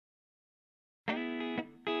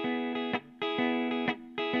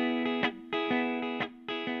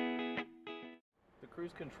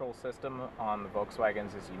cruise control system on the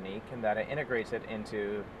Volkswagens is unique in that it integrates it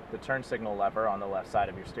into the turn signal lever on the left side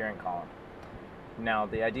of your steering column. Now,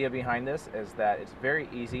 the idea behind this is that it's very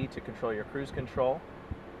easy to control your cruise control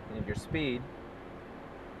and your speed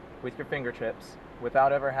with your fingertips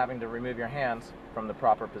without ever having to remove your hands from the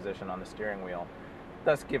proper position on the steering wheel,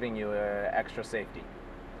 thus giving you extra safety.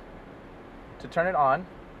 To turn it on,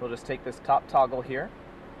 we'll just take this top toggle here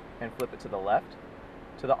and flip it to the left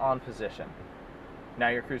to the on position. Now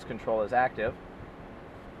your cruise control is active.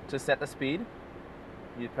 To set the speed,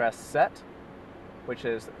 you press set, which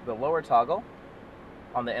is the lower toggle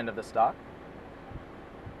on the end of the stalk.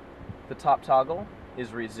 The top toggle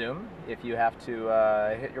is resume. If you have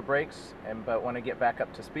to hit your brakes but want to get back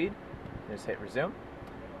up to speed, just hit resume.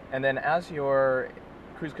 And then as your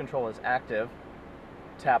cruise control is active,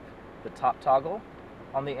 tap the top toggle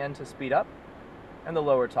on the end to speed up and the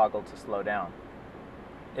lower toggle to slow down.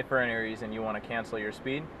 If for any reason you want to cancel your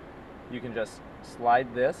speed, you can just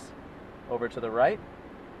slide this over to the right,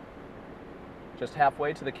 just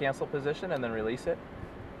halfway to the cancel position, and then release it.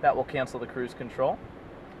 That will cancel the cruise control.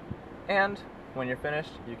 And when you're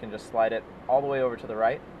finished, you can just slide it all the way over to the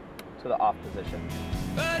right to the off position.